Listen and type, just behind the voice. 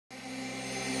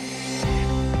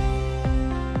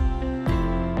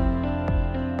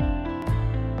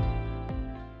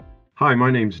Hi,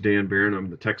 my name's Dan Beran. I'm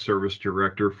the Tech Service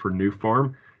Director for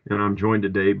Nufarm, and I'm joined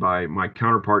today by my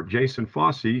counterpart, Jason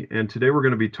Fausey. And today we're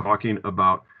going to be talking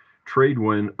about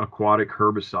Tradewind Aquatic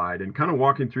Herbicide. And kind of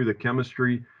walking through the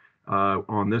chemistry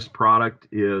on this product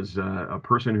is a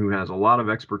person who has a lot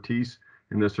of expertise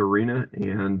in this arena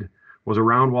and was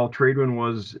around while Tradewind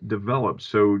was developed.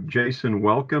 So, Jason,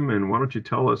 welcome, and why don't you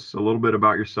tell us a little bit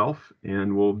about yourself,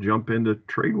 and we'll jump into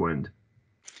Tradewind.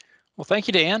 Well, thank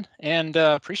you, Dan, and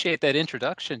appreciate that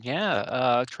introduction.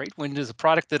 Tradewind is a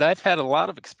product that I've had a lot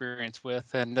of experience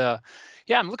with, and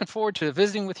I'm looking forward to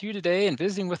visiting with you today and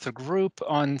visiting with the group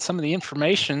on some of the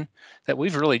information that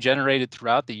we've really generated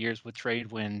throughout the years with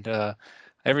Tradewind.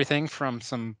 Everything from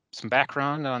some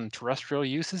background on terrestrial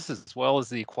uses as well as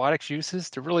the aquatics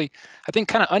uses to really, I think,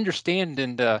 kind of understand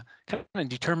and kind of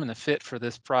determine the fit for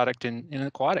this product in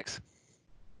aquatics.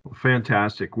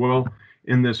 Fantastic. Well,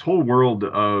 in this whole world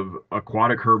of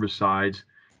aquatic herbicides,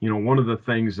 one of the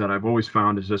things that I've always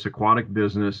found is this aquatic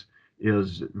business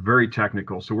is very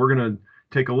technical. So we're going to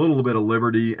take a little bit of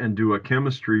liberty and do a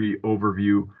chemistry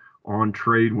overview on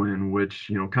Tradewind, which,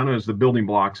 kind of is the building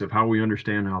blocks of how we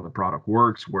understand how the product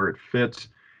works, where it fits,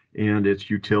 and its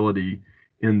utility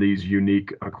in these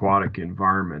unique aquatic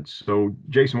environments. So,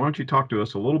 Jason, why don't you talk to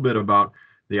us a little bit about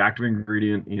the active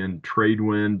ingredient in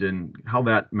Tradewind and how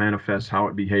that manifests, how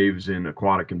it behaves in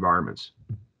aquatic environments?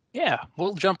 Yeah,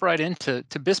 we'll jump right into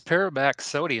bispirabac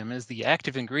sodium is the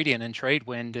active ingredient in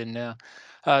Tradewind,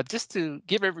 and just to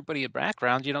give everybody a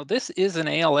background, this is an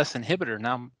ALS inhibitor.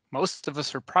 Now, most of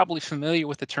us are probably familiar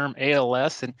with the term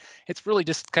ALS, and it's really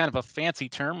just kind of a fancy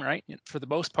term, right? For the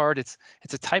most part, it's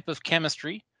a type of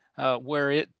chemistry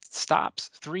where it stops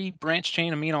 3 branch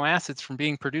chain amino acids from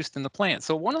being produced in the plant.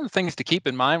 So one of the things to keep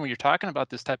in mind when you're talking about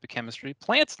this type of chemistry,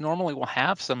 plants normally will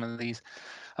have some of these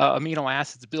amino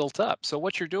acids built up. So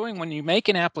what you're doing when you make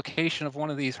an application of one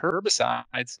of these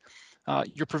herbicides,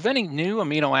 you're preventing new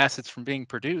amino acids from being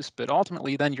produced, but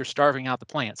ultimately then you're starving out the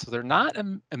plant. So they're not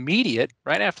immediate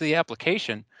right after the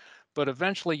application, but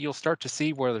eventually you'll start to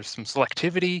see where there's some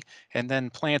selectivity, and then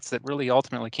plants that really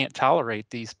ultimately can't tolerate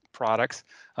these products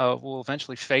will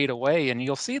eventually fade away. And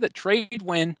you'll see that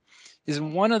Tradewind is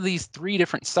in one of these 3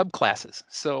 different subclasses.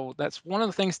 So that's one of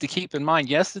the things to keep in mind.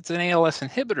 Yes, it's an ALS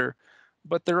inhibitor,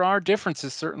 but there are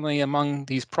differences certainly among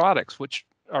these products, which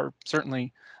are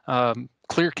certainly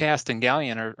Clearcast and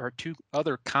Galleon are 2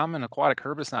 other common aquatic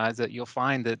herbicides that you'll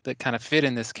find that kind of fit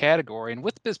in this category. And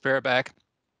with bispirabac,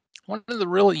 one of the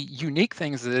really unique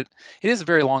things is that it is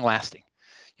very long lasting.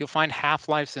 You'll find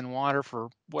half-lives in water for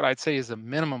what I'd say is a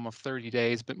minimum of 30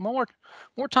 days, but more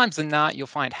times than not, you'll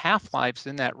find half-lives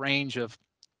in that range of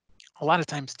a lot of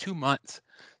times 2 months.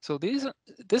 So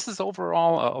this is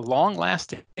overall a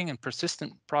long-lasting and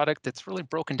persistent product that's really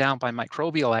broken down by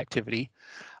microbial activity.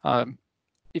 Um,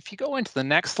 if you go into the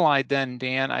next slide, then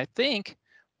Dan, I think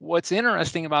what's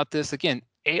interesting about this, again,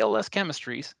 ALS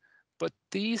chemistries, but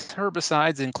these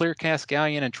herbicides in Clearcast,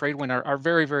 Galleon, and Tradewind are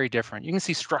very, very different. You can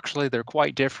see structurally they're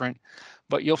quite different,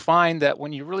 but you'll find that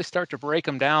when you really start to break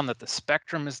them down, that the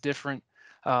spectrum is different.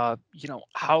 How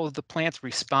the plants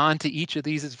respond to each of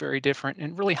these is very different,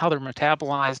 and really how they're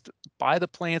metabolized by the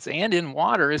plants and in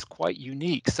water is quite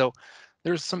unique. So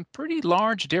there's some pretty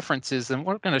large differences, and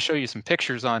we're going to show you some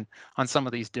pictures on some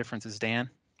of these differences,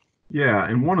 Dan. Yeah,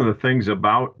 and one of the things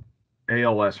about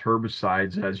ALS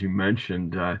herbicides, as you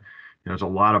mentioned, there's a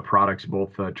lot of products,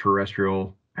 both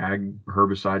terrestrial ag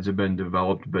herbicides have been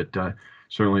developed, but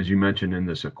certainly, as you mentioned, in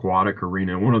this aquatic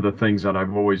arena, one of the things that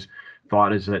I've always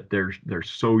thought is that they're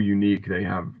so unique. They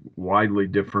have widely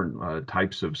different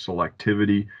types of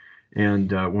selectivity,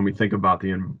 and when we think about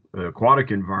the aquatic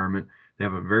environment, they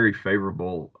have a very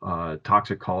favorable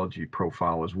toxicology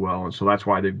profile as well, and so that's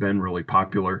why they've been really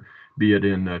popular, be it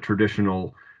in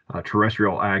traditional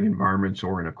terrestrial ag environments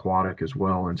or in aquatic as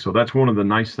well. And so that's one of the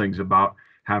nice things about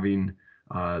having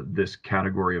this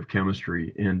category of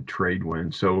chemistry in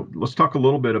Tradewind. So let's talk a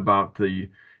little bit about the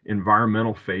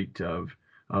environmental fate of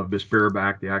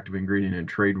bispirabac, the active ingredient in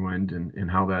Tradewind,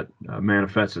 and how that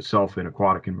manifests itself in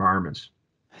aquatic environments.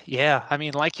 Yeah, I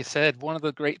mean, like you said, one of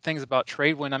the great things about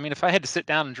Tradewind, I mean, if I had to sit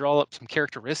down and draw up some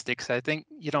characteristics, I think,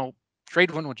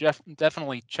 Tradewind would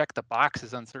definitely check the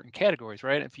boxes on certain categories,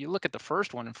 right? If you look at the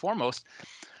first one and foremost,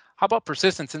 how about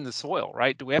persistence in the soil,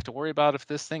 right? Do we have to worry about if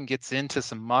this thing gets into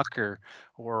some muck or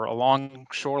along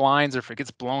shorelines, or if it gets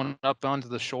blown up onto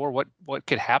the shore? What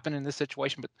could happen in this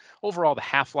situation? But overall, the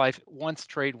half-life once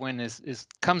Tradewind is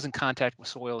comes in contact with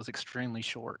soil is extremely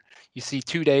short. You see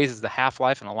 2 days is the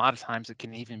half-life, and a lot of times it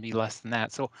can even be less than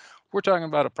that. So we're talking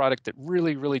about a product that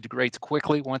really, really degrades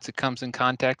quickly once it comes in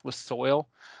contact with soil.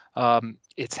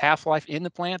 Its half-life in the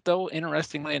plant, though,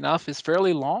 interestingly enough, is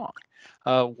fairly long.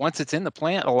 Once it's in the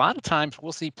plant, a lot of times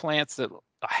we'll see plants that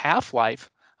a half-life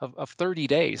of 30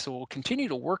 days. So we'll continue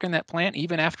to work in that plant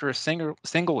even after a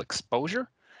single exposure.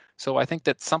 So I think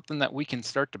that's something that we can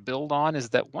start to build on, is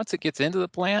that once it gets into the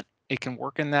plant, it can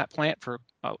work in that plant for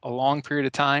a long period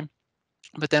of time.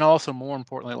 But then also, more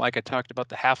importantly, like I talked about,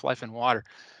 the half-life in water,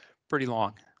 pretty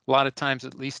long. A lot of times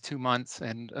at least 2 months.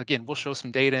 And again, we'll show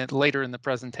some data later in the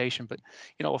presentation, but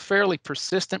a fairly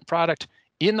persistent product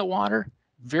in the water,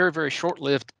 very, very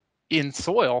short-lived in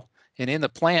soil, and in the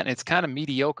plant, it's kind of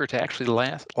mediocre to actually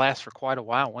last for quite a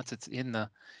while once it's in the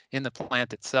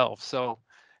plant itself. So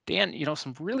Dan,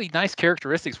 some really nice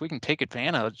characteristics we can take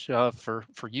advantage of for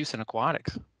use in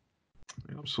aquatics.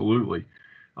 Absolutely.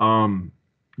 Um,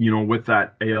 with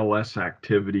that ALS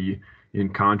activity, in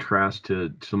contrast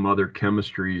to some other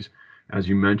chemistries, as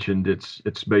you mentioned,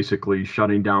 it's basically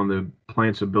shutting down the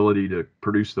plant's ability to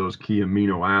produce those key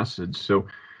amino acids. So,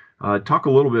 talk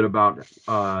a little bit about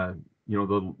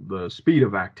the speed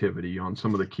of activity on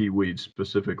some of the key weeds,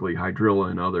 specifically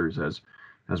hydrilla and others, as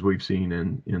we've seen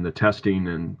in the testing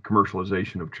and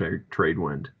commercialization of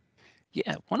Tradewind.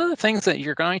 Yeah, one of the things that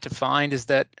you're going to find is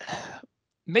that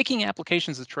making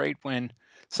applications of Tradewind,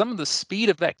 some of the speed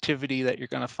of activity that you're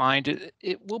going to find,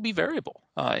 it will be variable.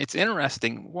 It's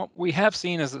interesting. What we have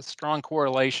seen is a strong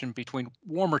correlation between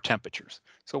warmer temperatures.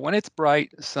 So when it's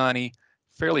bright, sunny,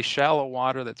 fairly shallow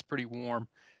water that's pretty warm,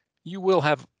 you will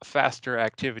have faster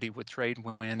activity with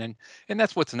Tradewind, and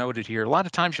that's what's noted here. A lot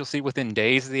of times you'll see within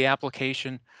days of the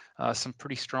application some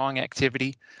pretty strong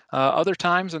activity. Other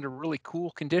times under really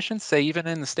cool conditions, say even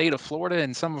in the state of Florida,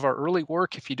 in some of our early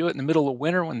work, if you do it in the middle of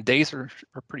winter when days are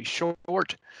pretty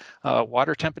short,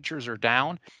 water temperatures are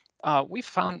down, we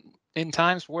found in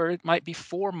times where it might be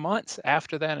 4 months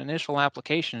after that initial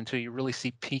application until you really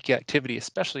see peak activity,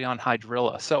 especially on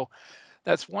hydrilla. So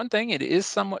that's one thing. It is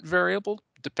somewhat variable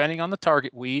depending on the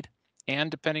target weed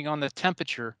and depending on the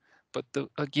temperature. But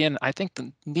again, I think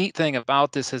the neat thing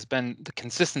about this has been the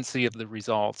consistency of the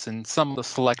results and some of the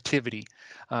selectivity.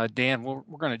 Dan,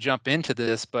 we're going to jump into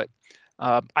this, but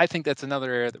I think that's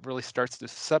another area that really starts to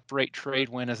separate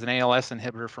Tradewind as an ALS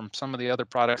inhibitor from some of the other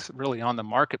products really on the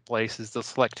marketplace, is the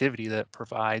selectivity that it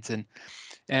provides.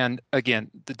 And again,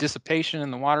 the dissipation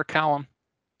in the water column.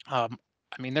 I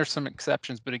mean, there's some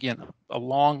exceptions, but again, a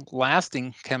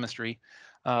long-lasting chemistry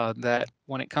that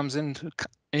when it comes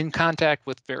in contact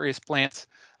with various plants,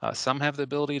 some have the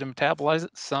ability to metabolize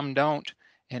it, some don't,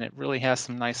 and it really has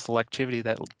some nice selectivity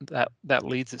that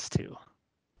leads us to.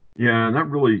 Yeah, and that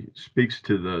really speaks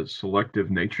to the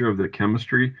selective nature of the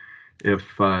chemistry. If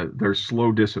there's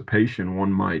slow dissipation,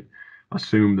 one might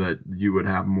assume that you would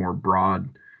have more broad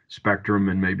spectrum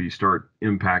and maybe start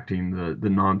impacting the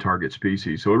non-target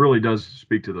species. So it really does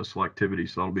speak to the selectivity.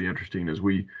 So that'll be interesting as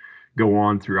we go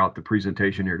on throughout the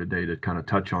presentation here today to kind of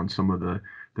touch on some of the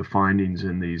findings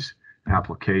in these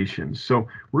applications. So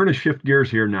we're going to shift gears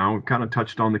here now. We've kind of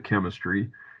touched on the chemistry,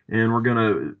 and we're going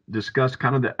to discuss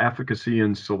kind of the efficacy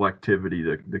and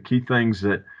selectivity. The key things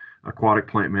that aquatic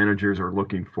plant managers are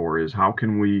looking for is how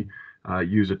can we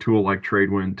use a tool like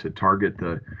Tradewind to target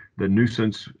the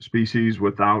nuisance species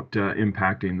without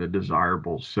impacting the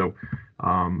desirables. So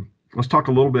let's talk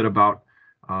a little bit about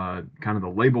kind of the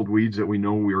labeled weeds that we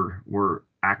know we're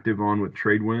active on with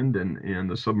Tradewind, and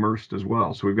the submersed as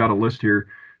well. So we've got a list here.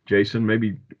 Jason,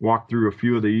 maybe walk through a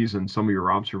few of these and some of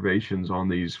your observations on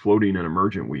these floating and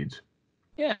emergent weeds.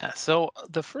 Yeah, so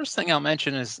the first thing I'll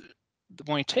mention is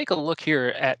when we take a look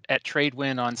here at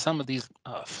Tradewind on some of these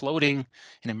floating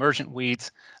and emergent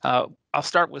weeds, I'll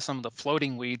start with some of the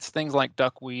floating weeds, things like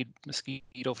duckweed,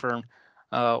 mosquito fern,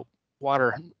 uh,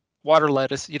 water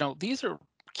lettuce. These are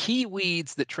key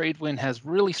weeds that Tradewind has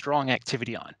really strong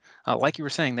activity on. Like you were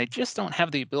saying, they just don't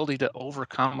have the ability to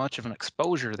overcome much of an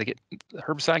exposure. The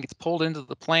herbicide gets pulled into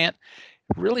the plant,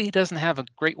 really doesn't have a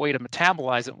great way to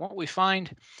metabolize it. What we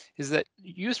find is that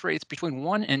use rates between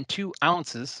 1 and 2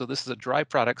 ounces, so this is a dry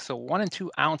product, so 1 and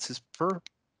 2 ounces per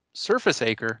surface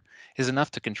acre is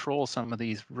enough to control some of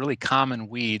these really common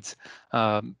weeds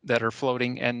that are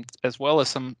floating, and as well as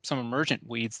some emergent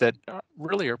weeds that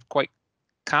really are quite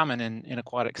common in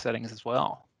aquatic settings as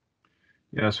well.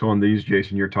 Yeah, so on these,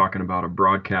 Jason, you're talking about a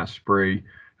broadcast spray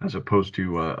as opposed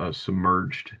to a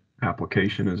submerged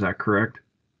application. Is that correct?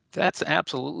 That's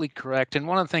absolutely correct. And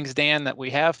one of the things, Dan, that we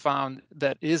have found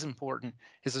that is important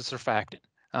is a surfactant.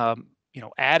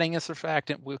 Adding a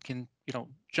surfactant, we can,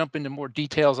 jump into more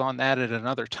details on that at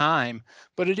another time,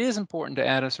 but it is important to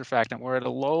add a surfactant. We're at a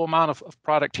low amount of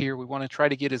product here. We want to try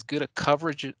to get as good a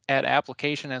coverage at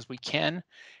application as we can,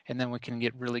 and then we can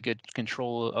get really good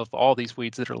control of all these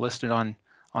weeds that are listed on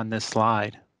this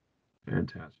slide.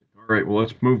 Fantastic. All right, well,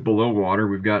 let's move below water.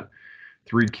 We've got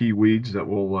three key weeds that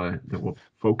we'll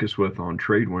focus with on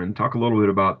Tradewind. Talk a little bit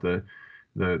about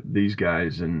these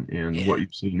guys and what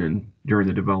you've seen during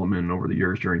the development and over the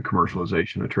years during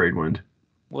commercialization of Tradewind.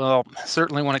 Well,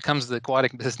 certainly when it comes to the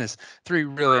aquatic business, three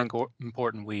really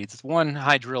important weeds. One,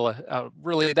 hydrilla.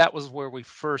 Really, that was where we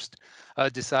first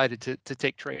decided to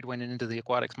take Tradewind into the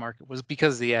aquatics market, was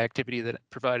because of the activity that it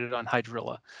provided on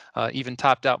hydrilla. Even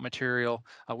topped out material,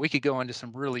 we could go into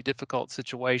some really difficult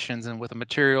situations, and with a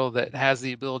material that has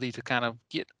the ability to kind of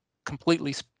get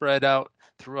completely spread out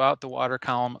throughout the water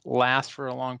column, last for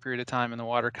a long period of time in the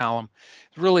water column.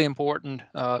 It's really important,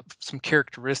 some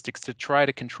characteristics to try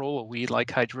to control a weed like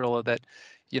hydrilla that,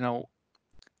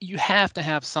 you have to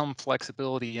have some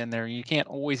flexibility in there. You can't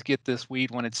always get this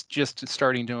weed when it's just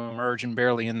starting to emerge and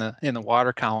barely in the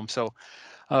water column. So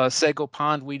sago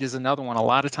pondweed is another one. A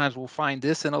lot of times we'll find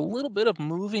this in a little bit of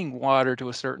moving water to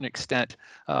a certain extent,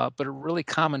 but a really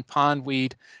common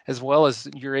pondweed, as well as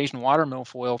Eurasian water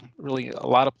milfoil, really a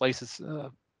lot of places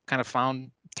kind of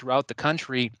found throughout the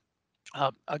country.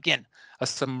 Again, a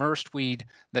submersed weed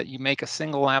that you make a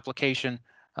single application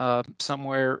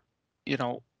somewhere,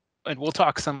 and we'll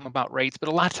talk some about rates, but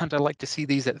a lot of times I like to see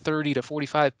these at 30 to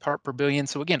 45 part per billion.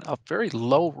 So again, a very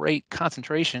low rate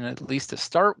concentration, at least to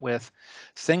start with,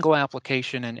 single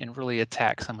application and really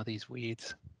attack some of these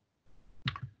weeds.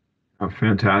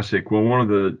 Fantastic. Well, one of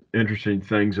the interesting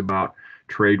things about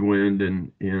Tradewind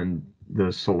and the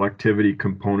selectivity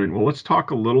component, well, let's talk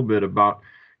a little bit about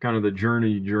kind of the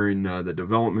journey during the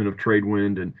development of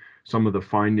Tradewind and some of the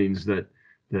findings that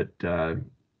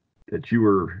you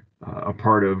were a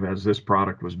part of as this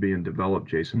product was being developed,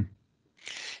 Jason.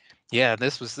 Yeah,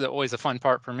 this was always a fun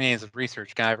part for me as a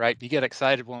research guy, right? You get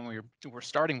excited when we were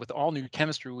starting with all new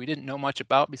chemistry we didn't know much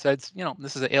about, besides,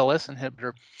 this is an ALS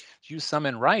inhibitor, use some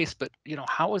in rice, but,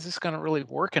 how is this going to really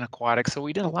work in aquatics? So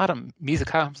we did a lot of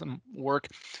mesocosm work,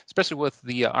 especially with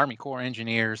the Army Corps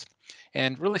engineers,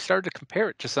 and really started to compare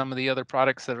it to some of the other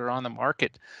products that are on the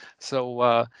market.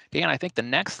 So, Dan, I think the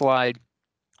next slide,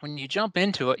 when you jump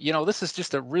into it, this is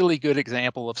just a really good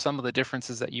example of some of the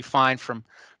differences that you find from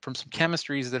some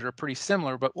chemistries that are pretty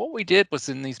similar. But what we did was,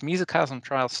 in these mesocosm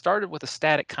trials, started with a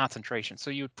static concentration.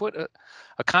 So you would put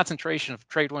a concentration of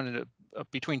Tradewind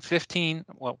between 15,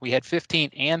 well, we had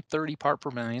 15 and 30 part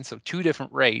per million, so two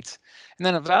different rates, and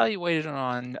then evaluated it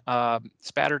on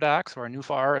spatterdocs or a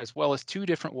Nufarm, as well as two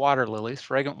different water lilies,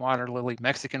 fragrant water lily,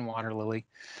 Mexican water lily,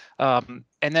 and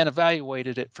then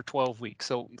evaluated it for 12 weeks.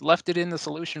 So left it in the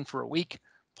solution for a week,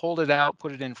 pulled it out,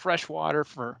 put it in fresh water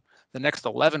for the next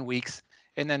 11 weeks,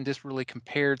 and then just really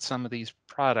compared some of these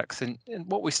products. And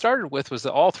what we started with was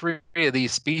that all three of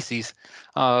these species,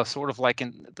 sort of like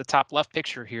in the top left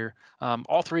picture here,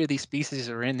 all three of these species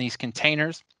are in these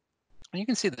containers. And you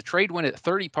can see the Tradewind at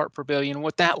 30 part per billion,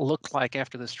 what that looked like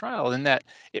after this trial, in that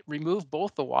it removed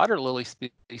both the water lily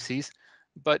species,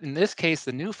 but in this case,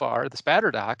 the Nufarm, the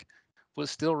spatterdoc,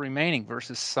 was still remaining,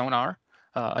 versus sonar,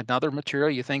 another material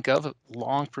you think of,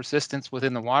 long persistence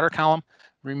within the water column,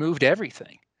 removed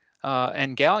everything.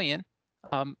 And galleon,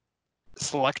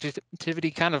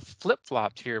 selectivity kind of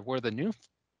flip-flopped here, where the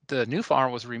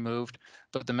Nufarm was removed,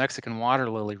 but the Mexican water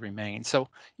lily remained. So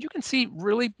you can see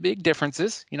really big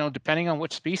differences, depending on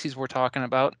which species we're talking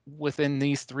about within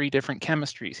these three different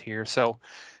chemistries here. So,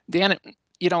 Dan,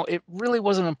 it really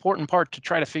was an important part to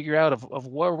try to figure out of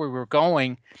where we were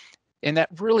going. And that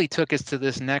really took us to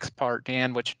this next part,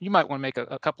 Dan, which you might want to make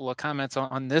a couple of comments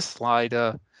on this slide,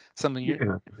 some of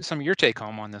your take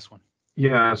home on this one.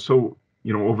 Yeah. So,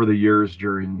 over the years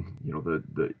during,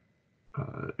 the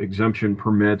exemption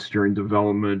permits during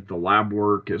development, the lab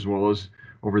work, as well as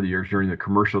over the years during the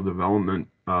commercial development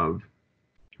of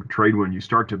Tradewind, you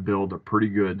start to build a pretty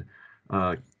good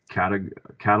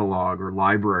catalog or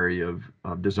library of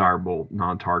desirable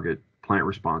non-target plant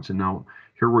response. And now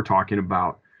here we're talking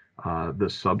about the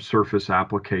subsurface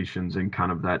applications in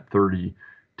kind of that 30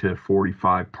 to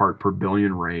 45 part per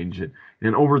billion range.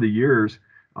 And over the years,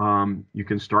 you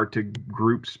can start to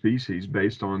group species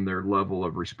based on their level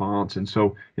of response. And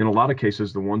so in a lot of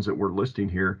cases, the ones that we're listing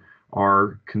here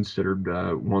are considered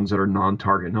ones that are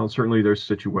non-target. Now, certainly there's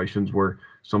situations where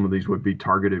some of these would be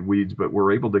targeted weeds, but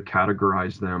we're able to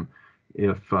categorize them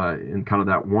if in kind of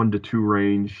that 1 to 2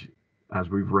 range, as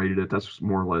we've rated it. That's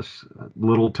more or less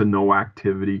little to no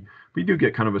activity. We do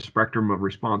get kind of a spectrum of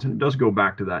response, and it does go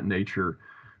back to that nature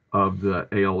of the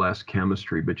ALS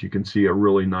chemistry, but you can see a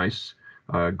really nice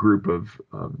group of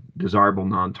desirable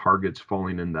non-targets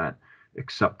falling in that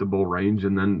acceptable range.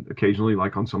 And then occasionally,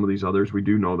 like on some of these others, we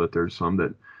do know that there's some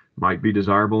that might be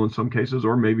desirable in some cases,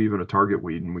 or maybe even a target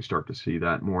weed, and we start to see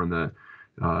that more in the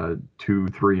 2,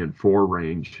 3, and 4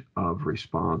 range of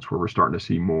response, where we're starting to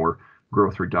see more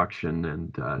growth reduction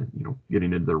and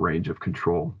getting into the range of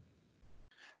control.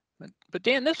 But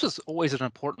Dan, this was always an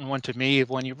important one to me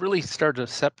when you really start to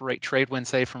separate Tradewind,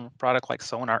 say, from a product like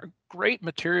Sonar. Great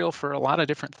material for a lot of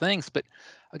different things, but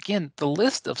again, the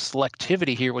list of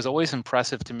selectivity here was always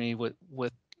impressive to me with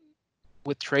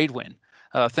Tradewind.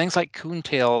 Things like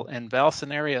coontail and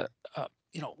valsinaria,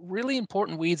 really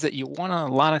important weeds that you want to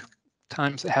a lot of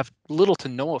times have little to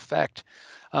no effect,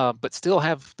 but still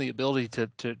have the ability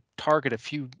to target a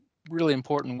few really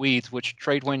important weeds, which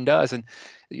Tradewind does. And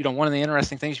one of the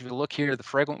interesting things, if you look here, the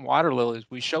fragrant water lilies,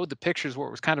 we showed the pictures where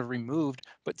it was kind of removed,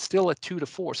 but still a 2 to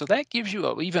 4. So that gives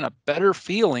you even a better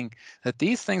feeling that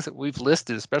these things that we've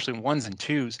listed, especially 1s and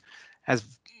 2s,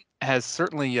 has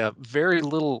certainly very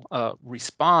little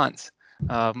response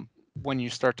when you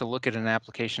start to look at an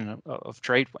application of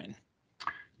Tradewind.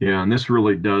 Yeah, and this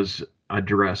really does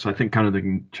address, I think, kind of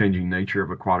the changing nature of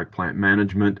aquatic plant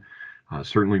management.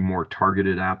 Certainly more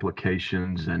targeted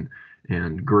applications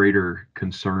and greater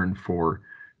concern for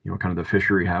kind of the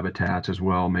fishery habitats as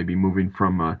well, maybe moving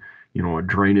from a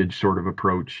drainage sort of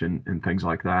approach and things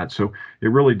like that. So it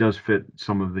really does fit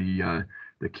some of the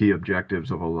key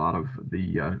objectives of a lot of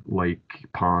the lake,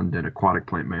 pond, and aquatic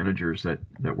plant managers that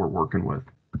we're working with.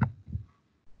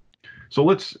 So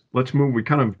let's move. We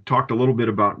kind of talked a little bit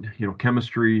about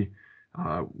chemistry,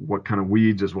 what kind of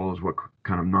weeds, as well as what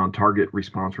kind of non-target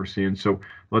response we're seeing. So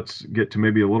let's get to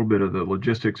maybe a little bit of the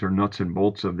logistics or nuts and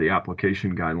bolts of the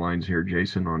application guidelines here,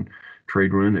 Jason, on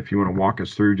Tradewind. If you want to walk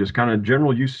us through just kind of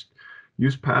general use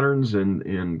patterns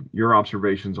and your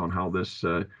observations on how this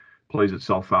plays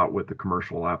itself out with the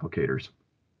commercial applicators.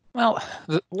 Well,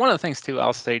 one of the things too,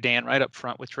 I'll say, Dan, right up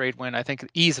front with Tradewind, I think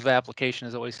ease of application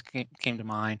has always came to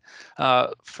mind.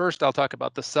 First, I'll talk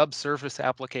about the subsurface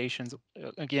applications.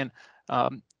 Again,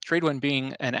 Tradewind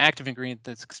being an active ingredient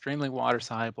that's extremely water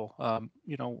soluble. A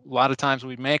lot of times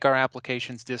we make our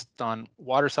applications just on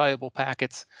water soluble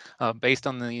packets based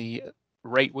on the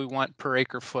rate we want per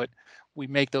acre foot. We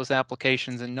make those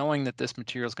applications and knowing that this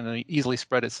material is going to easily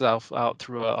spread itself out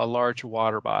through a large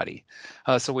water body.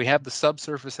 So we have the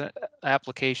subsurface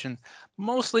application.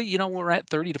 Mostly, we're at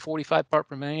 30 to 45 part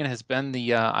per million has been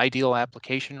the ideal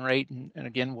application rate. And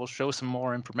again, we'll show some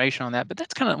more information on that, but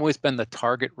that's kind of always been the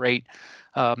target rate.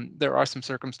 There are some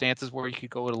circumstances where you could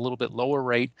go at a little bit lower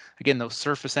rate. Again, those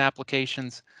surface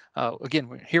applications,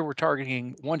 again, here we're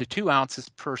targeting 1 to 2 ounces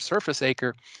per surface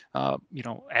acre. Add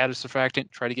a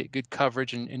surfactant, try to get good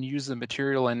coverage and use the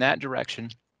material in that direction.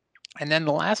 And then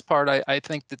the last part I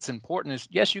think that's important is,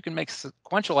 yes, you can make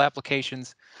sequential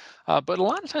applications, but a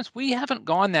lot of times we haven't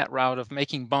gone that route of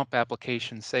making bump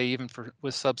applications, say even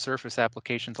with subsurface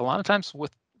applications. A lot of times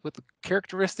with the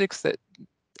characteristics that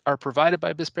are provided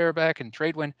by Bisperobac and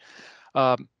Tradewind,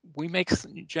 we make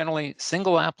generally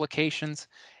single applications.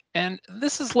 And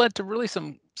this has led to really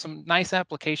some nice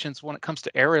applications when it comes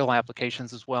to aerial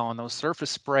applications as well, and those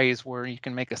surface sprays where you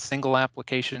can make a single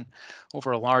application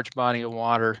over a large body of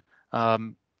water.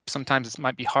 Sometimes it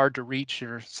might be hard to reach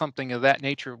or something of that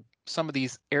nature. Some of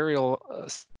these aerial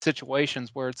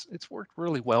situations where it's worked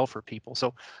really well for people.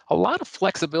 So a lot of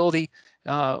flexibility.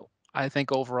 I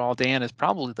think overall, Dan, is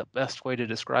probably the best way to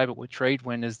describe it with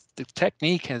Tradewind. Is the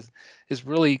technique is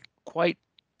really quite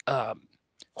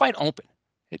open.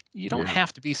 You don't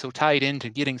have to be so tied into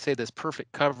getting, say, this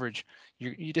perfect coverage.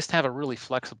 You just have a really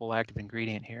flexible active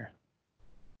ingredient here.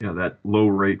 Yeah, that low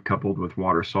rate coupled with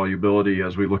water solubility,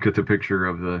 as we look at the picture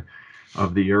of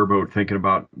the airboat, thinking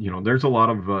about, there's a lot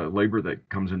of labor that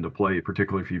comes into play,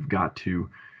 particularly if you've got to,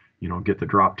 get the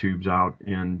drop tubes out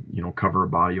and, cover a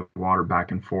body of water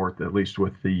back and forth, at least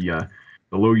with the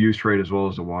low use rate as well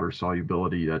as the water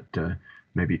solubility that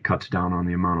maybe cuts down on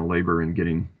the amount of labor in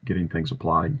getting things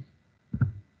applied.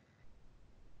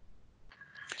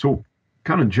 So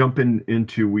kind of jumping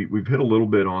into, we've hit a little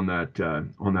bit on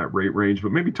that rate range,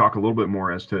 but maybe talk a little bit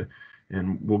more as to,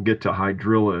 and we'll get to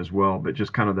hydrilla as well, but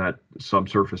just kind of that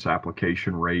subsurface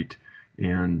application rate.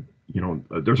 And,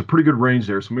 there's a pretty good range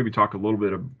there. So maybe talk a little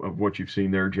bit of what you've seen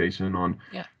there, Jason, on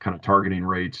kind of targeting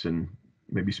rates and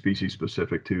maybe species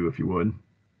specific too, if you would.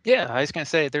 Yeah, I was going to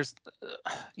say there's,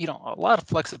 a lot of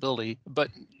flexibility, but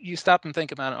you stop and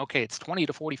think about it. Okay, it's 20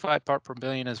 to 45 part per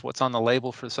billion is what's on the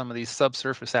label for some of these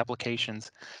subsurface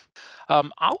applications.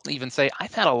 I'll even say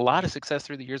I've had a lot of success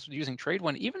through the years with using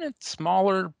Tradewind, even in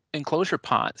smaller enclosure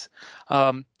pots,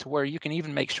 to where you can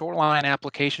even make shoreline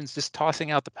applications, just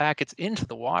tossing out the packets into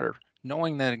the water,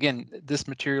 knowing that again this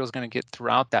material is going to get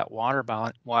throughout that water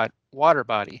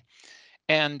body.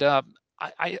 And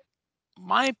I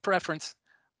my preference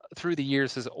through the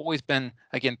years has always been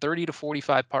again 30 to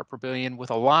 45 part per billion, with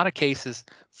a lot of cases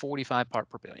 45 part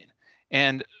per billion.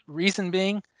 And reason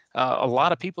being, a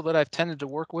lot of people that I've tended to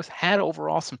work with had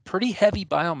overall some pretty heavy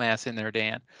biomass in there,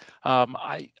 Dan.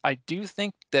 I do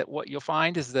think that what you'll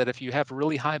find is that if you have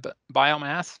really high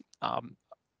biomass,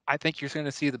 I think you're going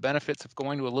to see the benefits of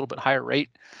going to a little bit higher rate.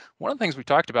 One of the things we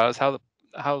talked about is how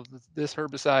this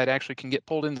herbicide actually can get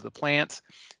pulled into the plants.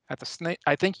 At the snake,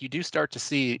 I think you do start to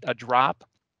see a drop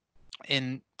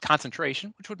in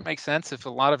concentration, which would make sense if a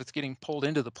lot of it's getting pulled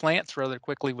into the plants rather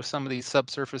quickly with some of these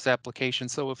subsurface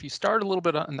applications. So if you start a little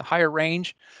bit in the higher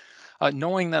range,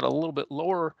 knowing that a little bit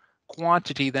lower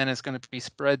quantity then is going to be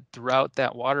spread throughout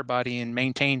that water body and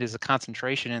maintained as a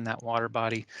concentration in that water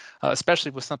body,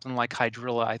 especially with something like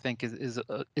hydrilla, I think is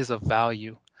a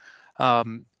value.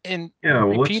 And Yeah,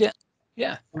 well, repeat it.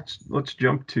 Yeah. let's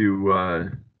jump to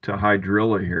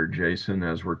hydrilla here, Jason,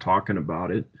 as we're talking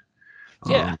about it.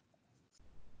 Yeah. Um,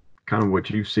 Kind of what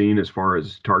you've seen as far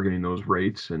as targeting those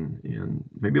rates, and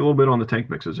maybe a little bit on the tank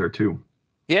mixes there too.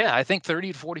 Yeah, I think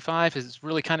 30 to 45 is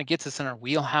really kind of gets us in our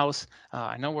wheelhouse.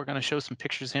 I know we're going to show some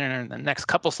pictures here in the next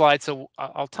couple slides, so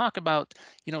I'll talk about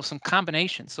some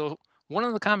combinations. So one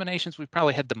of the combinations we've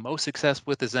probably had the most success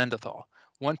with is endothol,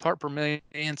 1 part per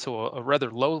million, so a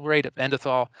rather low rate of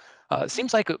endothol. It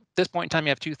seems like at this point in time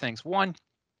you have two things. One,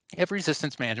 you have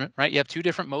resistance management, right? You have two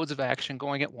different modes of action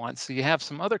going at once. So you have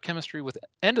some other chemistry with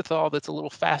endothol that's a little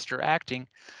faster acting,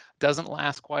 doesn't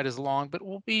last quite as long, but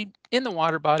will be in the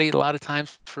water body a lot of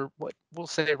times for what we'll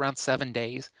say around 7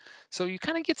 days. So you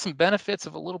kind of get some benefits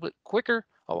of a little bit quicker,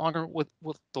 longer with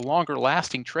the longer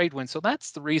lasting trade wind. So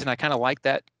that's the reason I kind of like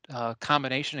that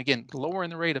combination. Again, lowering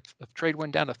the rate of trade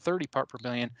wind down to 30 part per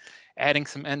billion, adding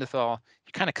some endothol,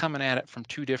 you're kind of coming at it from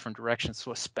two different directions.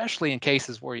 So especially in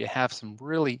cases where you have some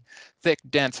really thick,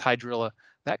 dense hydrilla,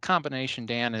 that combination,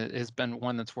 Dan, has been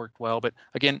one that's worked well. But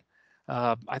again,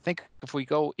 I think if we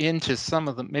go into some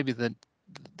of the maybe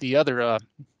the other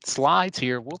slides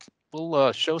here,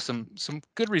 we'll show some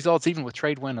good results even with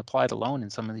trade wind applied alone in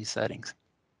some of these settings.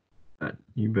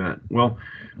 You bet. Well,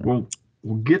 we'll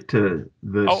get to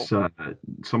Oh, this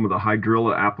some of the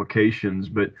hydrilla applications,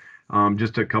 but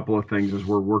just a couple of things as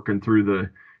we're working through the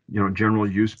general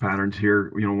use patterns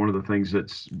here. One of the things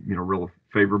that's real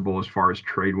favorable as far as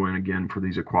trade wind again for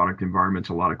these aquatic environments.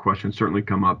 A lot of questions certainly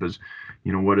come up as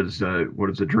what is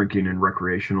the drinking and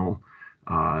recreational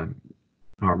uh,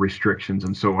 restrictions,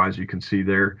 and so as you can see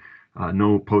there.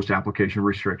 No post-application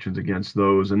restrictions against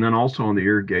those. And then also on the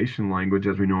irrigation language,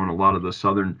 as we know in a lot of the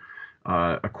southern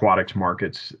aquatics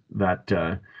markets,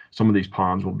 that some of these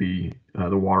ponds will be,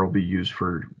 the water will be used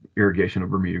for irrigation of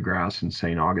Bermuda grass and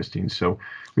St. Augustine. So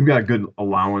we've got a good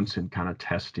allowance and kind of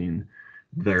testing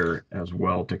there as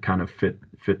well to kind of fit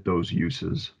those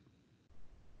uses.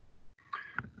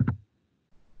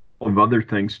 Of other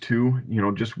things too,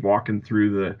 just walking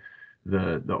through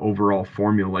the overall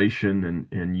formulation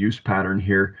and use pattern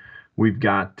here. We've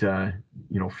got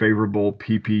favorable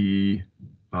PPE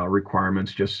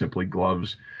requirements, just simply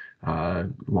gloves,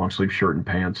 long sleeve shirt and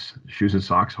pants, shoes and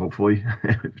socks, hopefully,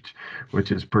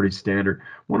 which is pretty standard.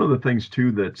 One of the things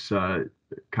too that's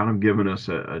kind of given us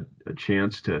a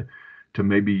chance to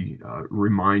maybe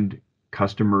remind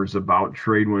customers about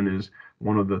Tradewind is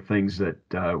one of the things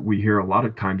that we hear a lot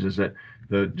of times is that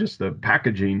the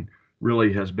packaging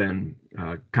really has been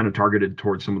kind of targeted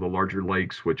towards some of the larger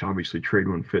lakes, which obviously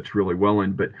Tradewind fits really well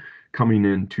in. But coming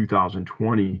in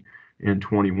 2020 and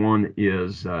 21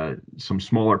 is some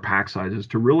smaller pack sizes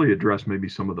to really address maybe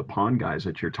some of the pond guys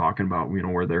that you're talking about,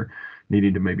 where they're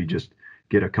needing to maybe just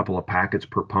get a couple of packets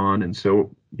per pond. And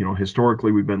so,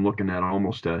 historically, we've been looking at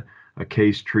almost a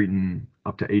case treating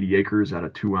up to 80 acres at a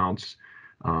 2 ounce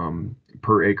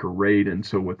per acre rate. And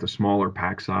so with the smaller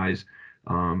pack size,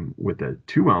 with the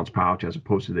 2 ounce pouch as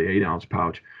opposed to the 8 ounce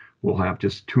pouch, we'll have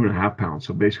just 2.5 pounds.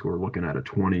 So basically, we're looking at a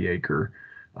 20 acre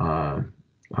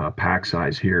pack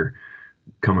size here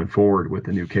coming forward with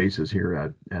the new cases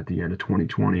here at the end of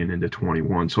 2020 and into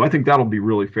 21. So I think that'll be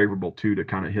really favorable too to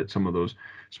kind of hit some of those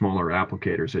smaller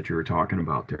applicators that you were talking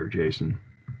about there, Jason.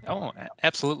 Oh,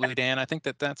 absolutely, Dan. I think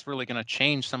that that's really going to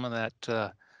change some of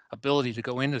that ability to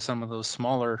go into some of those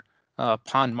smaller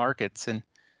pond markets. And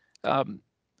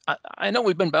I know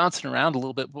we've been bouncing around a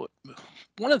little bit, but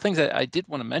one of the things that I did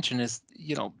want to mention is,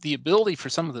 the ability for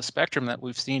some of the spectrum that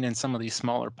we've seen in some of these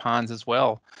smaller ponds as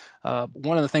well.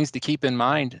 One of the things to keep in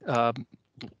mind,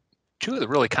 two of the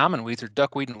really common weeds are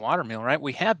duckweed and watermeal, right?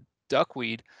 We have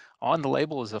duckweed on the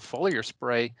label as a foliar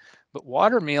spray, but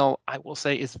watermeal, I will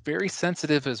say, is very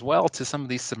sensitive as well to some of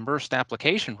these submersed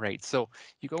application rates. So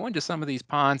you go into some of these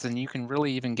ponds and you can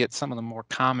really even get some of the more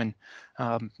common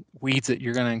weeds that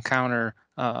you're going to encounter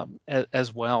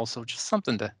as well. So just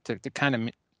something to kind of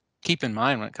keep in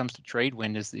mind when it comes to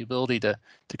Tradewind is the ability to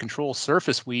control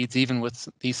surface weeds even with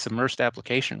these submersed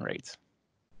application rates.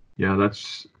 Yeah,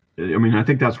 I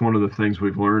think that's one of the things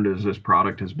we've learned as this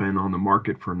product has been on the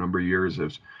market for a number of years.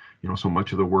 Is, so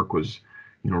much of the work was,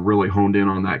 really honed in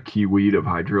on that key weed of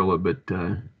hydrilla, but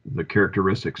the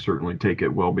characteristics certainly take it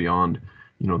well beyond,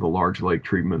 the large lake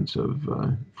treatments of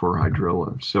for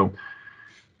hydrilla. So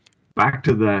back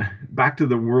to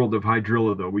the world of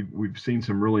hydrilla, though, we've seen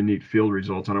some really neat field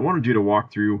results, and I wanted you to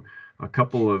walk through a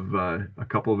couple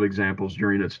of examples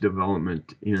during its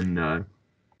development in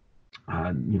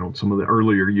some of the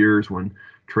earlier years when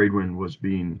Tradewind was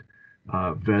being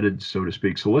vetted, so to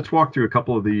speak. So let's walk through a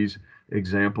couple of these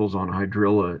examples on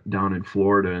hydrilla down in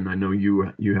Florida, and I know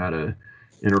you had a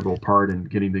integral part in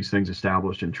getting these things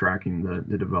established and tracking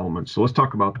the development. So let's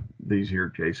talk about these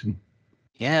here, Jason.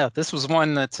 Yeah, this was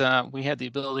one that we had the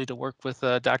ability to work with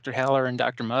Dr. Haller and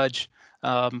Dr. Mudge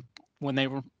when they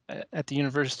were at the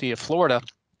University of Florida.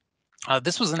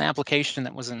 This was an application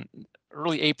that was in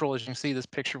early April. As you can see, this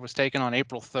picture was taken on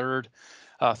April 3rd,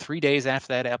 3 days after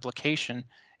that application.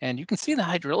 And you can see the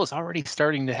hydrilla is already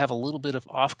starting to have a little bit of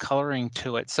off coloring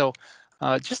to it. So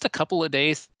just a couple of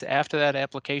days after that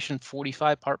application,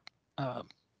 45 part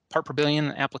per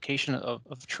billion application of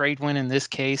Tradewind in this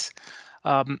case.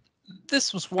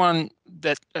 This was one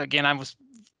that, again, I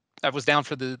was down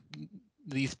for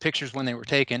these pictures when they were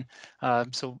taken.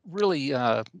 So really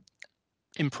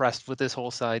impressed with this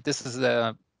whole site. This is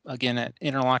again at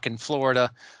Interlochen,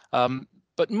 Florida.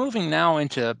 But moving now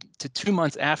into 2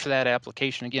 months after that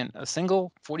application, again, a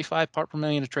single 45 part per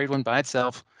million of Tradewind by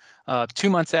itself. 2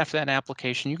 months after that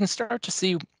application, you can start to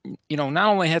see, not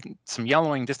only had some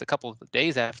yellowing just a couple of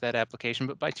days after that application,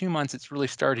 but by 2 months, it's really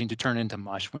starting to turn into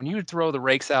mush. When you would throw the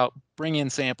rakes out, bring in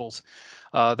samples,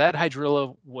 that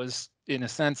hydrilla was, in a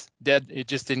sense, dead. It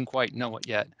just didn't quite know it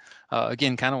yet.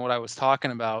 Again, kind of what I was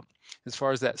talking about as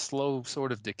far as that slow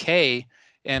sort of decay.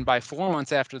 And by 4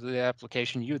 months after the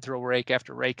application, you would throw rake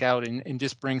after rake out and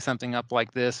just bring something up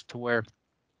like this to where,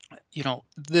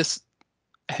 this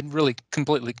had really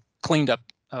completely cleaned up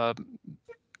the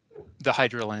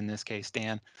hydrilla in this case,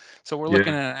 Dan. So we're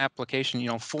looking at an application,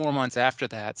 4 months after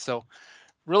that. So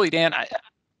really, Dan,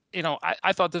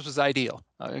 I thought this was ideal.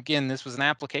 Again, this was an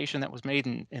application that was made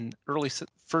in early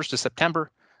 1st of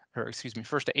September, or excuse me,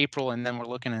 1st of April, and then we're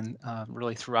looking in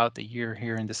really throughout the year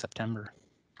here into September.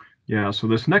 Yeah, so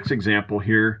this next example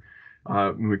here,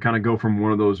 we kind of go from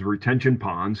one of those retention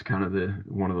ponds, kind of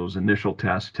one of those initial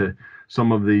tests, to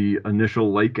some of the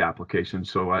initial lake applications.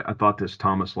 So I thought this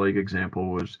Thomas Lake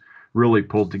example was really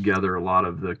pulled together a lot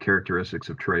of the characteristics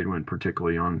of Tradewind,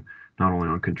 particularly on not only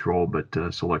on control but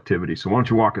selectivity. So why don't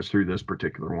you walk us through this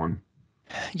particular one?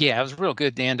 Yeah, it was real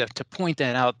good, Dan, to point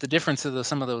that out, the difference of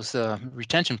some of those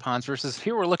retention ponds versus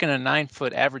here we're looking at a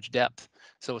 9-foot average depth.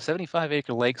 So a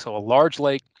 75-acre lake, so a large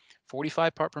lake,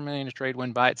 45 part per million of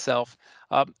Tradewind by itself.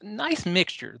 Nice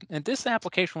mixture. And this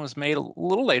application was made a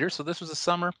little later. So this was the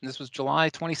summer. This was July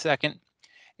 22nd.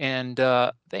 And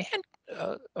they had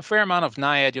a fair amount of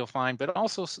naiad, you'll find, but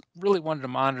also really wanted to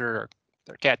monitor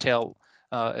their cattail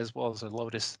as well as their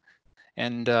lotus,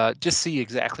 and just see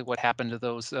exactly what happened to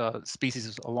those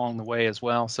species along the way as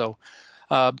well. So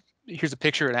here's a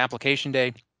picture at application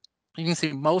day. You can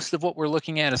see most of what we're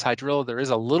looking at is hydrilla. There is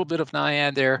a little bit of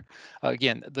naiad there.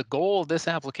 Again, the goal of this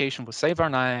application was save our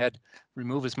naiad,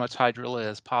 remove as much hydrilla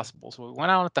as possible. So we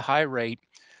went out at the high rate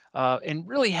and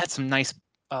really had some nice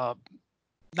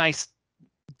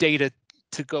data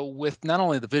to go with not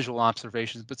only the visual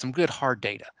observations, but some good hard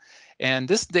data. And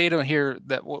this data here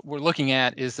that we're looking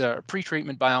at is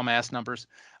pre-treatment biomass numbers.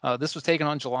 This was taken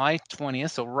on July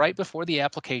 20th, so right before the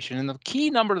application. And the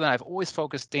key number that I've always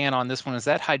focused, Dan, on this one is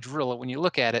that hydrilla. When you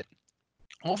look at it,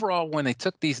 overall, when they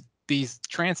took these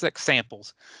transect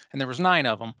samples, and there was 9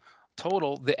 of them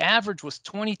total, the average was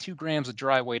 22 grams of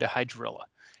dry weight of hydrilla,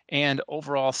 and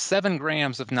overall 7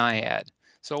 grams of naiad.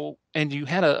 So, and you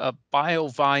had a bio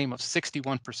volume of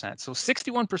 61%. So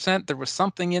 61%, there was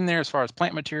something in there as far as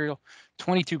plant material.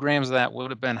 22 grams of that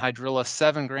would have been hydrilla.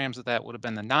 7 grams of that would have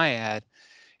been the naiad.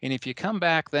 And if you come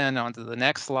back then onto the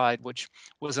next slide, which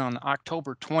was on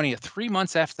October 20th, 3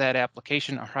 months after that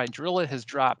application, our hydrilla has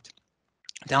dropped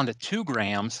down to 2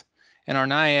 grams, and our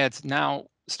naiads now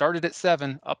started at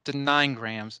 7 up to 9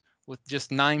 grams with just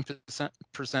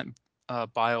 9%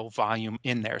 bio volume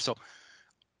in there. So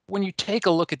when you take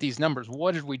a look at these numbers,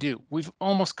 what did we do? We've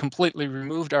almost completely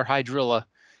removed our hydrilla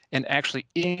and actually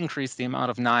increased the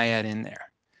amount of naiad in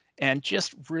there. And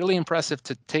just really impressive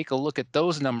to take a look at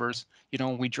those numbers.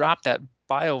 We dropped that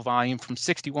bio volume from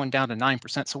 61 down to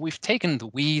 9%. So we've taken the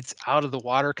weeds out of the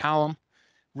water column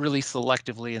really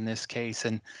selectively in this case.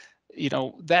 And,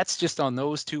 that's just on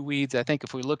those 2 weeds. I think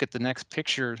if we look at the next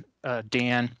picture,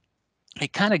 Dan,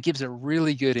 it kind of gives a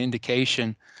really good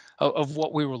indication of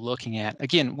what we were looking at.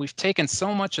 Again, we've taken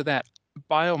so much of that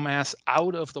biomass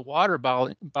out of the water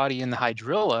body in the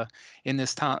hydrilla in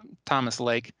this Thomas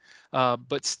Lake,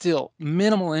 but still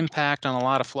minimal impact on a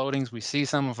lot of floatings. We see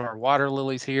some of our water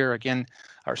lilies here. Again,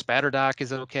 our spatterdock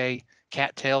is okay.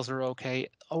 Cattails are okay.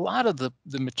 A lot of the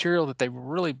material that they were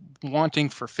really wanting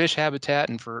for fish habitat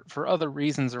and for other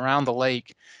reasons around the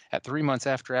lake at 3 months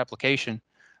after application,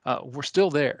 we're still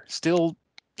there, still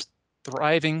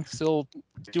thriving, still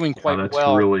doing quite That's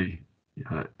well. really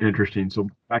interesting. So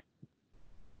back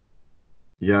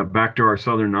to our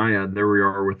southern naiad. There we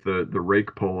are with the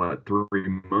rake pull at 3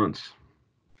 months.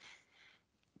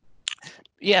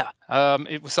 Yeah,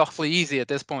 it was awfully easy at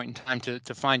this point in time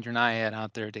to find your naiad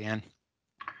out there, Dan.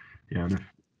 Yeah, and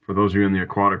for those of you in the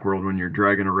aquatic world, when you're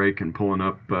dragging a rake and pulling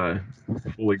up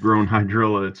fully grown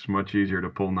hydrilla, it's much easier to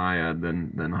pull naiad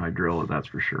than hydrilla, that's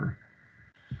for sure.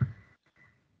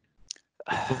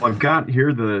 Well, I've got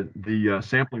here the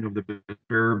sampling of the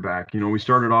bareback. We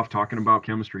started off talking about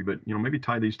chemistry, but maybe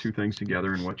tie these 2 things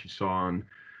together and what you saw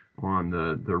on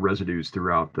the residues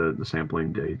throughout the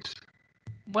sampling dates.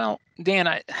 Well, Dan,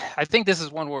 I think this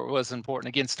is one where it was important.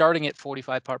 Again, starting at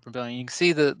 45 part per billion, you can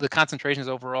see the concentrations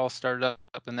overall started up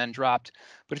and then dropped.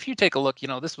 But if you take a look,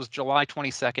 this was July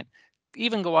 22nd.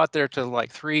 Even go out there to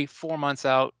like 3-4 months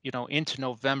out, into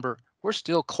November, we're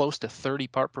still close to 30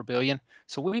 part per billion.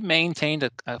 So we maintained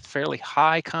a fairly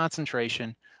high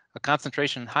concentration, a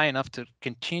concentration high enough to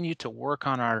continue to work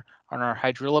on our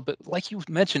hydrilla. But like you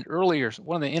mentioned earlier,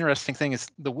 one of the interesting things is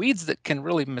the weeds that can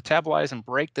really metabolize and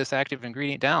break this active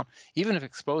ingredient down, even if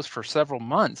exposed for several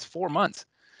months, 4 months,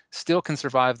 still can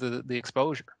survive the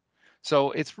exposure.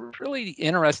 So it's really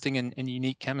interesting and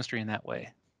unique chemistry in that way.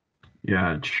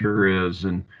 Yeah, it sure is.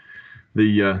 And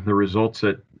the results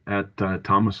at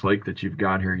Thomas Lake that you've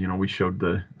got here, we showed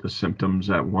the symptoms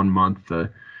at 1 month, the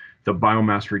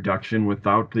biomass reduction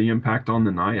without the impact on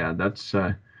the naiad.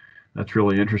 That's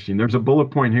really interesting. There's a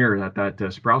bullet point here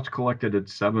that sprouts collected at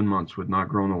 7 months would not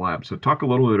grow in the lab. So talk a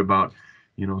little bit about,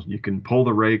 you can pull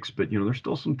the rakes, but there's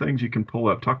still some things you can pull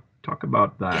up. Talk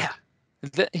about that. Yeah.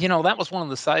 That was one of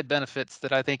the side benefits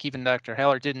that I think even Dr.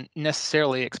 Haller didn't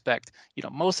necessarily expect.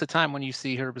 Most of the time when you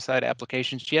see herbicide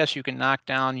applications, yes, you can knock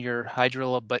down your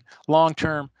hydrilla, but long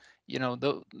term,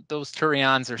 those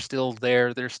turions are still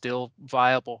there. They're still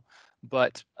viable.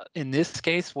 But in this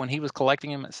case, when he was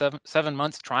collecting them at 7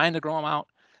 months, trying to grow them out,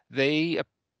 they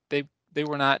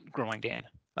were not growing, Dan.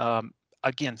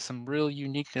 Again, some real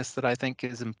uniqueness that I think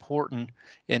is important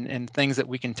in things that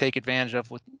we can take advantage of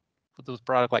with those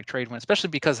product like Tradewind, especially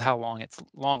because how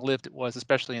long lived it was,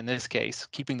 especially in this case,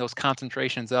 keeping those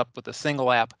concentrations up with a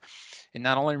single app and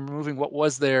not only removing what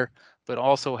was there, but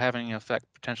also having an effect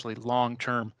potentially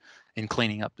long-term in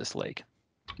cleaning up this lake.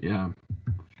 Yeah,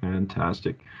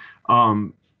 fantastic.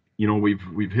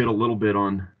 We've hit a little bit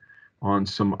on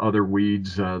some other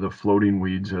weeds, the floating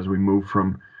weeds, as we move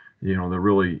from, the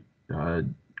really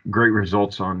great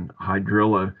results on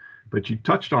hydrilla. But you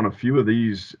touched on a few of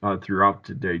these throughout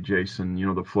today, Jason.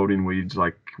 The floating weeds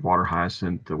like water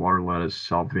hyacinth, the water lettuce,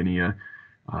 salvinia.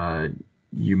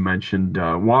 You mentioned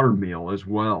water meal as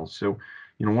well. So,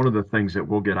 one of the things that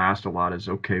we'll get asked a lot is,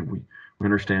 okay, we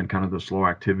understand kind of the slow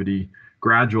activity,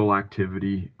 gradual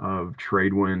activity of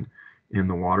Tradewind in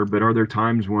the water, but are there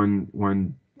times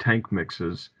when tank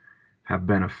mixes have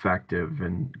been effective?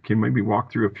 And can maybe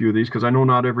walk through a few of these? Because I know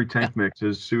not every tank mix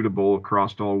is suitable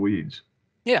across all weeds.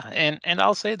 Yeah, and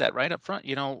I'll say that right up front.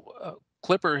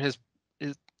 Clipper has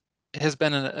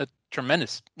been a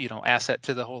tremendous asset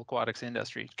to the whole aquatics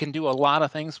industry. Can do a lot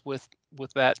of things with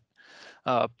that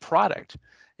product,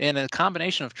 and a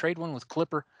combination of Tradewind with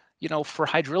Clipper, for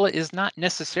hydrilla is not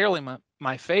necessarily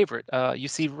my favorite. You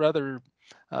see rather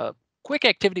quick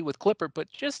activity with Clipper, but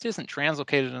just isn't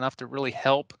translocated enough to really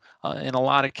help in a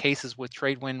lot of cases with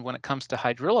Tradewind when it comes to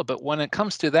hydrilla. But when it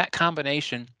comes to that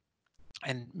combination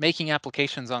and making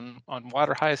applications on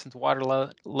water hyacinth,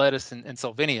 lettuce, and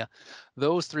sylvinia,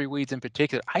 those three weeds in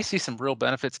particular, I see some real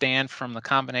benefits, Dan, from the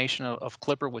combination of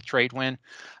Clipper with Tradewind.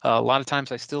 A lot of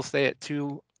times I still stay at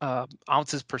 2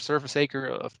 ounces per surface acre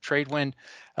of Tradewind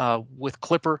with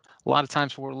Clipper. A lot of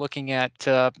times we're looking at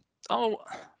a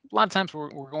lot of times we're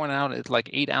going out at like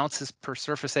 8 ounces per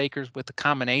surface acres with the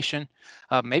combination,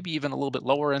 maybe even a little bit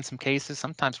lower in some cases.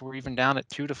 Sometimes we're even down at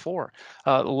 2 to 4.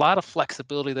 A lot of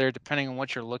flexibility there depending on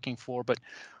what you're looking for. But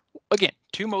again,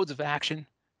 2 modes of action.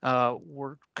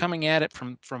 We're coming at it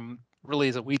from really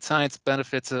as a weed science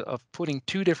benefits of putting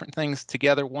 2 different things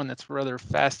together, one that's rather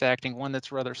fast acting, one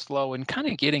that's rather slow, and kind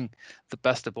of getting the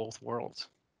best of both worlds.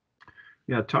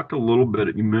 Yeah, talked a little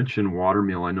bit. You mentioned water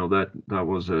meal. I know that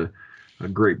was a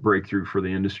great breakthrough for the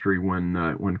industry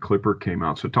when Clipper came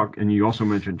out. So talk, and you also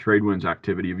mentioned Tradewind's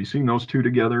activity. Have you seen those two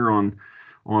together on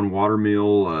water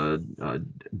meal,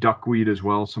 duckweed as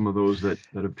well? Some of those that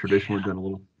have traditionally Yeah. been a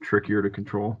little trickier to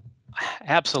control.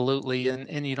 Absolutely, and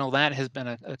that has been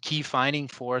a key finding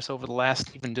for us over the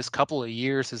last even just couple of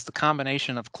years is the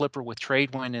combination of Clipper with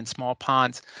Tradewind in small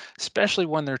ponds, especially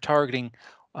when they're targeting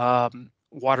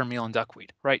watermeal and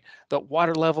duckweed. Right, the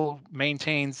water level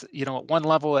maintains at one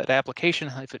level at application.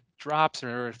 If it drops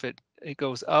or if it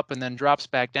goes up and then drops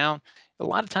back down, a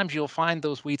lot of times you'll find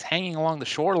those weeds hanging along the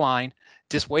shoreline,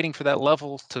 just waiting for that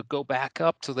level to go back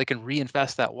up so they can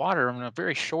reinvest that water in a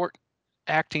very short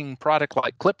acting product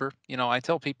like Clipper. I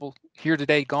tell people here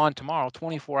today, gone tomorrow,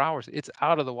 24 hours, it's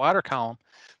out of the water column.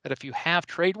 That if you have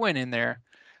Tradewind in there,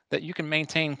 that you can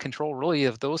maintain control really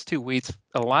of those 2 weeds,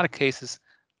 in a lot of cases,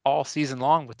 all season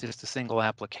long with just a single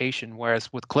application.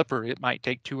 Whereas with Clipper, it might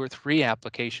take 2 or 3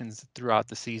 applications throughout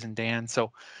the season, Dan.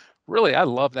 So really, I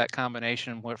love that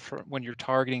combination when you're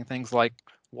targeting things like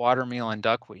watermeal and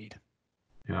duckweed.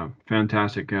 Yeah,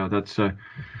 fantastic. Yeah, that's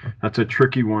a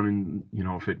tricky one, and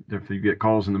if you get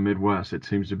calls in the Midwest, it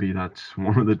seems to be that's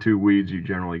one of the two weeds you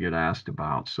generally get asked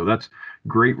about. So that's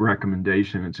great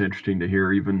recommendation. It's interesting to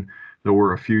hear, even though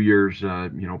we're a few years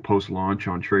post launch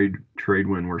on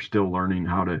Tradewind, we're still learning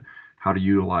how to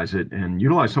utilize it and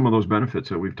utilize some of those benefits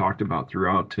that we've talked about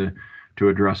throughout to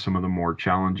address some of the more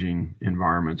challenging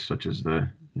environments, such as the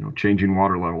changing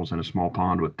water levels in a small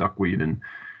pond with duckweed and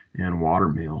water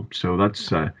meal. So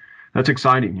that's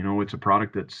exciting. It's a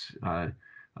product that's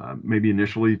maybe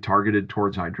initially targeted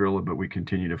towards hydrilla, but we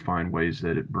continue to find ways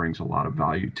that it brings a lot of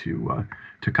value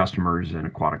to customers and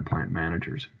aquatic plant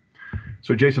managers.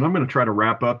 So, Jason, I'm going to try to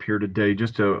wrap up here today.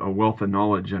 Just a wealth of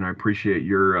knowledge, and I appreciate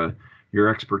your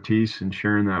expertise and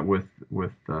sharing that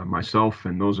with myself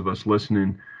and those of us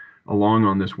listening along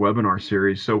on this webinar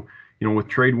series. So, with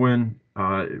Tradewind,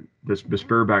 this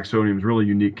bispirabac sodium is really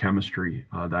unique chemistry.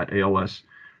 That ALS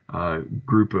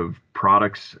group of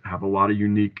products have a lot of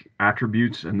unique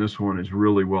attributes, and this one is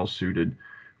really well suited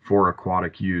for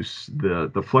aquatic use.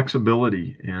 The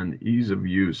flexibility and ease of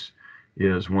use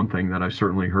is one thing that I've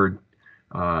certainly heard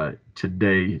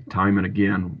today, time and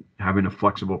again, having a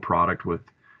flexible product with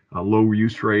a low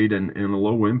use rate and a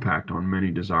low impact on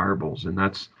many desirables. And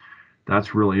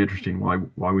that's really interesting.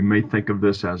 Why we may think of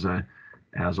this as a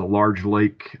large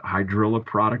lake hydrilla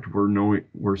product,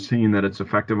 we're seeing that it's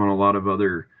effective on a lot of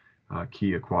other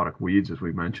key aquatic weeds, as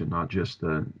we mentioned, not just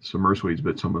the submerged weeds,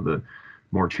 but some of the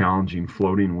more challenging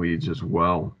floating weeds as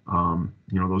well.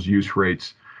 Those use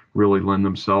rates really lend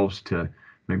themselves to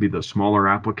maybe the smaller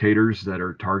applicators that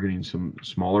are targeting some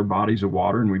smaller bodies of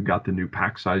water, and we've got the new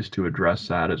pack size to address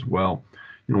that as well.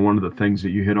 One of the things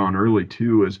that you hit on early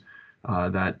too is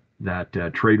that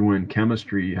Tradewind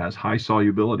chemistry has high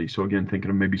solubility. So again, thinking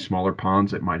of maybe smaller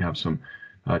ponds that might have some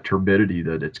turbidity,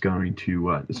 that it's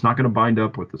not going to bind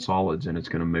up with the solids, and it's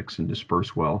going to mix and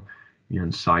disperse well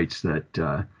in sites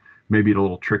that maybe a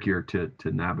little trickier to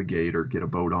navigate or get a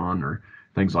boat on or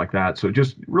things like that. So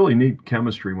just really neat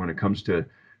chemistry when it comes to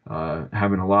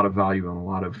having a lot of value and a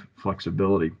lot of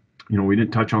flexibility. We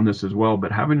didn't touch on this as well,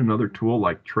 but having another tool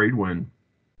like Tradewind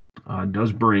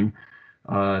does bring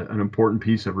an important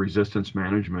piece of resistance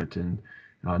management, and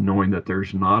knowing that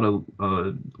there's not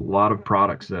a lot of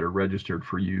products that are registered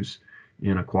for use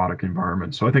in aquatic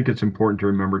environments. So I think it's important to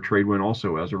remember Tradewind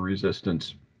also as a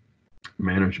resistance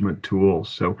management tool.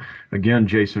 So again,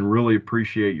 Jason, really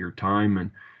appreciate your time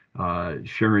and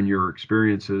sharing your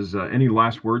experiences. Any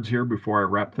last words here before I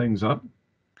wrap things up?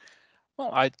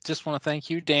 Well, I just want to thank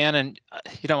you, Dan. And,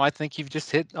 I think you've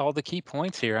just hit all the key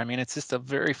points here. I mean, it's just a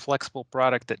very flexible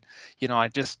product that, I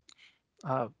just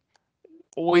uh,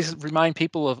 always remind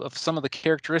people of some of the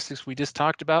characteristics we just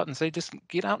talked about and say, just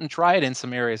get out and try it in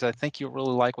some areas. I think you'll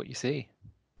really like what you see.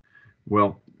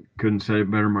 Well, couldn't say it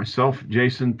better myself.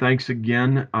 Jason, thanks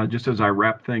again. Just as I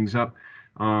wrap things up,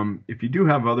 If you do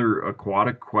have other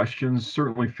aquatic questions,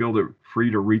 certainly feel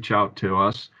free to reach out to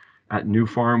us at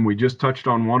Nufarm. We just touched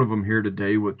on one of them here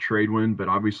today with Tradewind, but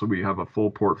obviously we have a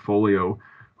full portfolio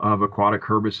of aquatic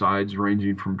herbicides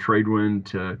ranging from Tradewind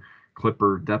to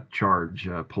Clipper Depth Charge,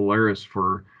 Polaris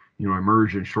for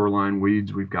immersion shoreline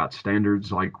weeds. We've got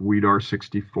standards like Weedar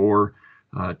 64,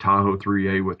 Tahoe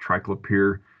 3A with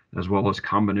Triclopyr, as well as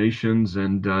combinations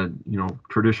and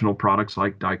traditional products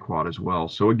like Diquat as well.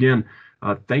 So again,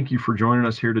 thank you for joining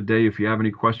us here today. If you have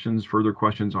any further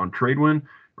questions on Tradewind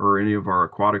or any of our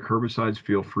aquatic herbicides,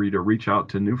 feel free to reach out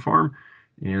to Nufarm,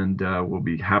 and we'll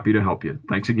be happy to help you.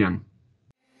 Thanks again.